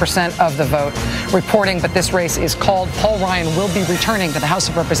 82% of the vote reporting, but this race is called. Paul Ryan will be returning to the House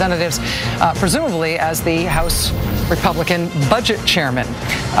of Representatives, presumably as the House Republican budget chairman.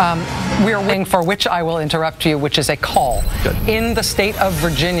 We are waiting for which I will interrupt you, which is a call. Good. In the state of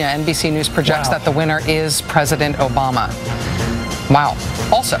Virginia, NBC News projects that the winner is President Obama. Wow.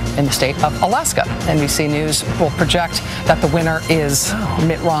 Also, in the state of Alaska, NBC News will project that the winner is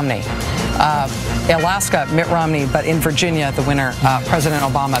Mitt Romney. Alaska, Mitt Romney, but in Virginia, the winner, President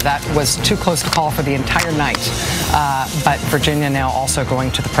Obama. That was too close to call for the entire night. But Virginia now also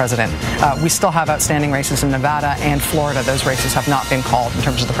going to the president. We still have outstanding races in Nevada and Florida. Those races have not been called in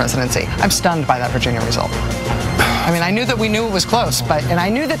terms of the presidency. I'm stunned by that Virginia result. I mean, I knew that we knew it was close, and I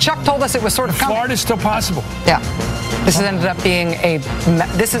knew that Chuck told us it was sort of coming. Florida's still possible. Yeah. This has ended up being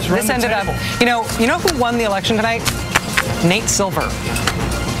this ended up, you know who won the election tonight? Nate Silver.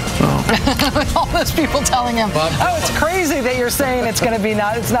 With all those people telling him, oh, it's crazy that you're saying it's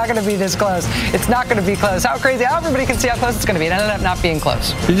not going to be this close. It's not going to be close. How crazy. Everybody can see how close it's going to be. It ended up not being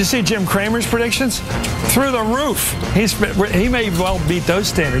close. Did you see Jim Cramer's predictions? Through the roof. He may well beat those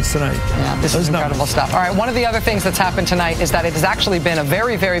standards tonight. Yeah, this is incredible stuff. All right, one of the other things that's happened tonight is that it has actually been a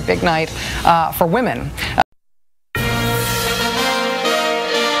very, very big night for women.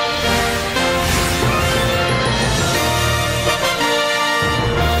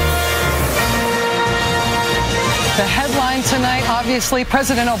 The headline tonight, obviously,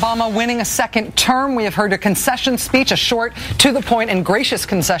 President Obama winning a second term. We have heard a concession speech, a short, to the point, and gracious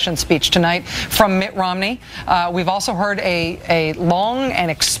concession speech tonight from Mitt Romney. We've also heard a long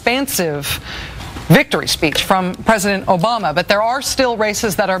and expansive victory speech from President Obama, but there are still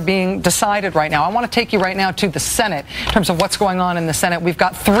races that are being decided right now. I want to take you right now to the Senate in terms of what's going on in the Senate. We've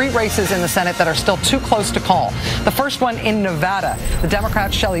got 3 races in the Senate that are still too close to call. The first one in Nevada, the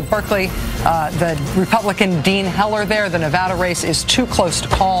Democrat Shelley Berkeley, the Republican Dean Heller there. The Nevada race is too close to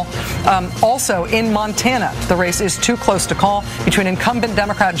call. Also in Montana, the race is too close to call between incumbent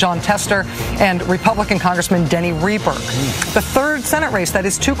Democrat John Tester and Republican Congressman Denny Rehberg. The third Senate race that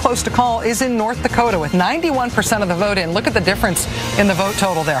is too close to call is in North Dakota with 91% of the vote in. Look at the difference in the vote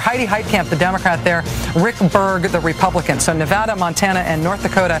total there. Heidi Heitkamp, the Democrat there, Rick Berg, the Republican. So Nevada, Montana, and North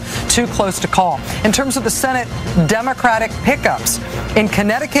Dakota too close to call. In terms of the Senate Democratic pickups, in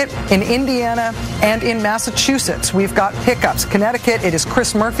Connecticut, in Indiana, and in Massachusetts, we've got pickups. Connecticut, it is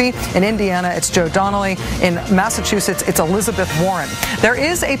Chris Murphy. In Indiana, it's Joe Donnelly. In Massachusetts, it's Elizabeth Warren. There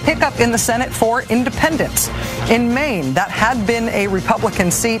is a pickup in the Senate for independents. In Maine, that had been a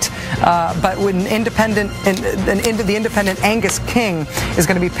Republican seat, but when the independent Angus King is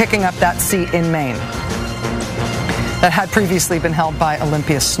going to be picking up that seat in Maine that had previously been held by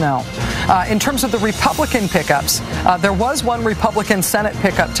Olympia Snowe. In terms of the Republican pickups, there was one Republican Senate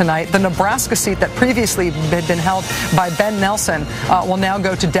pickup tonight. The Nebraska seat that previously had been held by Ben Nelson will now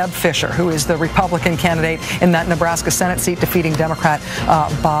go to Deb Fischer, who is the Republican candidate in that Nebraska Senate seat, defeating Democrat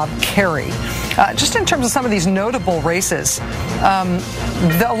Bob Kerrey. Just in terms of some of these notable races,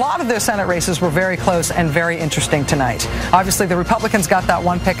 a lot of those Senate races were very close and very interesting tonight. Obviously, the Republicans got that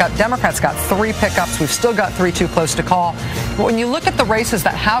one pickup. Democrats got 3 pickups. We've still got 3 too close to call. But when you look at the races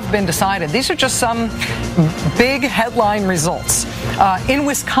that have been decided, these are just some big headline results. In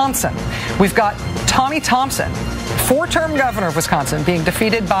Wisconsin, we've got Tommy Thompson, 4-term governor of Wisconsin, being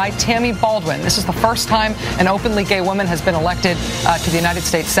defeated by Tammy Baldwin. This is the first time an openly gay woman has been elected to the United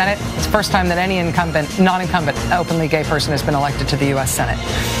States Senate. It's the first time that any non-incumbent openly gay person has been elected to the U.S. Senate.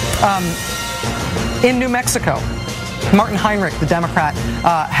 In New Mexico, Martin Heinrich, the Democrat,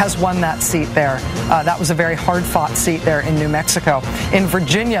 has won that seat there. That was a very hard-fought seat there in New Mexico. In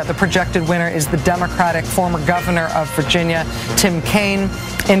Virginia, the projected winner is the Democratic former governor of Virginia, Tim Kaine.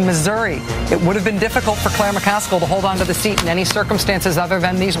 In Missouri, it would have been difficult for Claire McCaskill to hold on to the seat in any circumstances other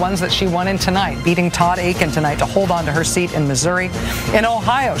than these ones that she won in tonight, beating Todd Akin tonight to hold on to her seat in Missouri. In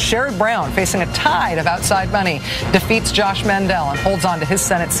Ohio, Sherrod Brown, facing a tide of outside money, defeats Josh Mandel and holds on to his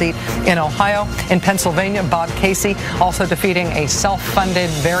Senate seat in Ohio. In Pennsylvania, Bob Casey, also defeating a self-funded,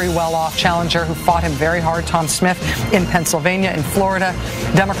 very well-off challenger who fought him very hard, Tom Smith. In Pennsylvania, in Florida,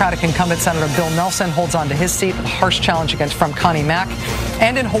 Democratic incumbent Senator Bill Nelson holds on to his seat, a harsh challenge from Connie Mack.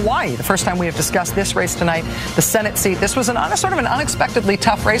 And in Hawaii, the first time we have discussed this race tonight, the Senate seat. This was sort of an unexpectedly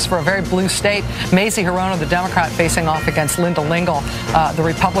tough race for a very blue state. Mazie Hirono, the Democrat, facing off against Linda Lingle, the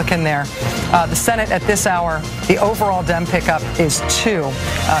Republican there. The Senate at this hour, the overall Dem pickup is 2.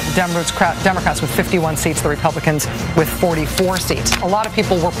 The Democrats with 51 seats, the Republicans with 44 seats. A lot of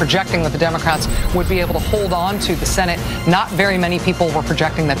people were projecting that the Democrats would be able to hold on to the Senate. Not very many people were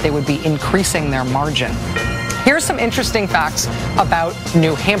projecting that they would be increasing their margin. Here's some interesting facts about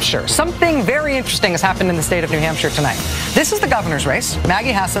New Hampshire. Something very interesting has happened in the state of New Hampshire tonight. This is the governor's race.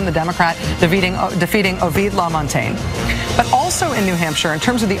 Maggie Hassan, the Democrat, defeating Ovid LaMontagne. But also in New Hampshire, in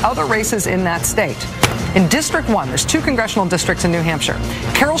terms of the other races in that state, in District 1, there's 2 congressional districts in New Hampshire.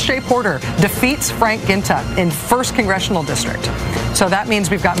 Carol Shea Porter defeats Frank Ginta in 1st Congressional District. So that means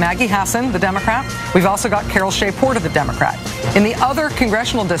we've got Maggie Hassan, the Democrat. We've also got Carol Shea Porter, the Democrat. In the other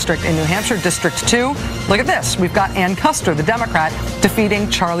congressional district in New Hampshire, District 2, look at this. We've got Ann Custer, the Democrat, defeating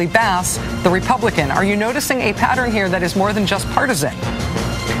Charlie Bass, the Republican. Are you noticing a pattern here that is more than just partisan?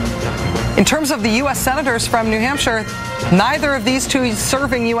 In terms of the U.S. senators from New Hampshire, neither of these 2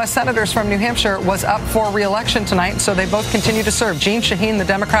 serving U.S. senators from New Hampshire was up for re-election tonight, so they both continue to serve. Jean Shaheen, the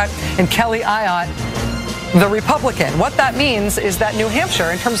Democrat, and Kelly Ayotte, the Republican. What that means is that New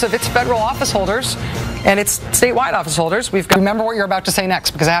Hampshire, in terms of its federal office holders, And it's statewide office holders. We've got, remember what you're about to say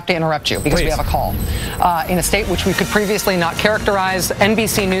next, because I have to interrupt you, because we have a call. In a state which we could previously not characterize,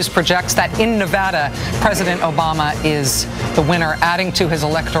 NBC News projects that in Nevada, President Obama is the winner, adding to his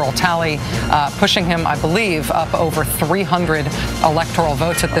electoral tally, pushing him, I believe, up over 300 electoral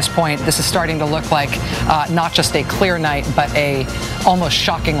votes at this point. This is starting to look like not just a clear night, but a almost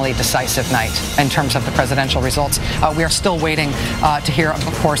shockingly decisive night in terms of the presidential results. We are still waiting to hear,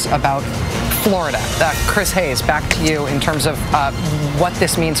 of course, about Florida. Chris Hayes, back to you in terms of what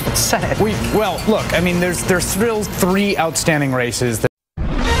this means for the Senate. Well, look, I mean, there's still 3 outstanding races.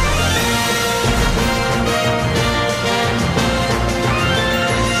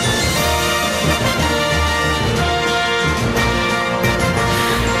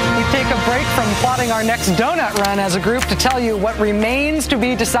 Plotting our next donut run as a group to tell you what remains to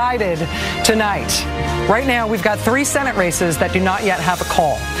be decided tonight. Right now, we've got 3 Senate races that do not yet have a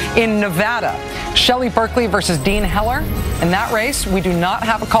call. In Nevada, Shelley Berkeley versus Dean Heller. In that race, we do not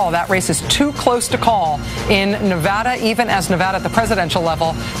have a call. That race is too close to call in Nevada, even as Nevada at the presidential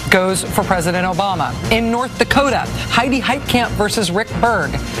level goes for President Obama. In North Dakota, Heidi Heitkamp versus Rick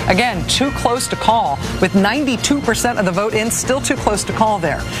Berg. Again, too close to call, with 92% of the vote in, still too close to call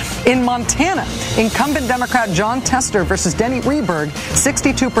there. In Montana, incumbent Democrat John Tester versus Denny Rehberg,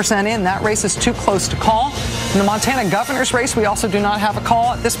 62% in. That race is too close to call. In the Montana governor's race, we also do not have a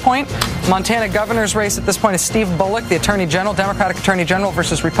call at this point. Montana governor's race at this point is Steve Bullock, the Attorney General, Democratic Attorney General,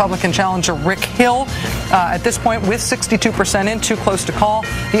 versus Republican challenger Rick Hill. At this point, with 62% in, too close to call.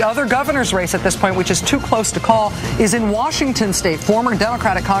 The other governor's race at this point, which is too close to call, is in Washington State. Former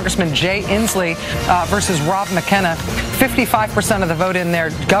Democratic Congressman Jay Inslee versus Rob McKenna. 55% of the vote in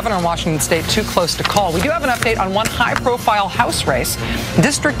there. Governor in Washington State, too close to call. We do have an update on one high-profile House race.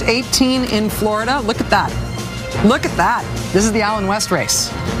 District 18 in Florida. Look at that. Look at that. This is the Allen West race.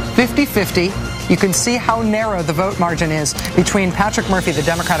 50-50. You can see how narrow the vote margin is between Patrick Murphy, the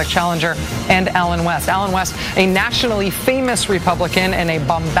Democratic challenger, and Allen West. Allen West, a nationally famous Republican and a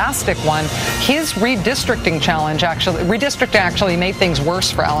bombastic one. His redistricting actually made things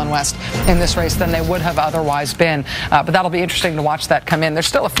worse for Allen West in this race than they would have otherwise been. But that'll be interesting to watch that come in. There's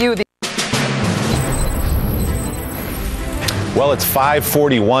still a few of these. Well, it's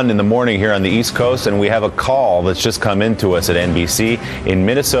 5:41 in the morning here on the East Coast, and we have a call that's just come into us at NBC. In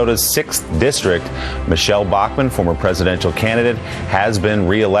Minnesota's 6th District, Michelle Bachmann, former presidential candidate, has been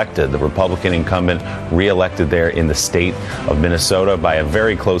reelected. The Republican incumbent reelected there in the state of Minnesota by a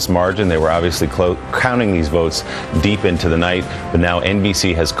very close margin. They were obviously counting these votes deep into the night, but now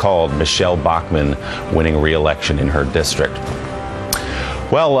NBC has called Michelle Bachmann winning reelection in her district.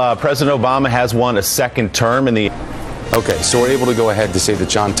 Well, President Obama has won a second term in the... Okay, so we're able to go ahead to say that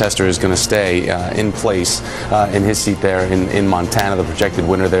John Tester is going to stay in place in his seat there in Montana, the projected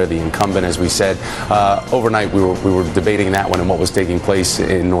winner there, the incumbent, as we said. Overnight, we were debating that one and what was taking place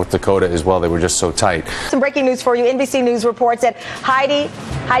in North Dakota as well. They were just so tight. Some breaking news for you. NBC News reports that Heidi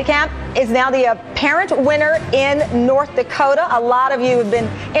Heitkamp is now the apparent winner in North Dakota. A lot of you have been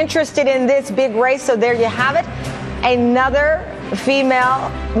interested in this big race, so there you have it. Another female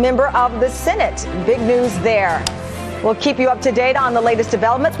member of the Senate. Big news there. We'll keep you up to date on the latest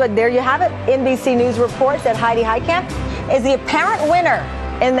developments, but there you have it. NBC News reports that Heidi Heitkamp is the apparent winner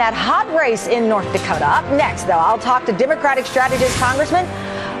in that hot race in North Dakota. Up next, though, I'll talk to Democratic strategist Congressman.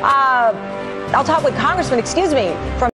 I'll talk with Congressman, from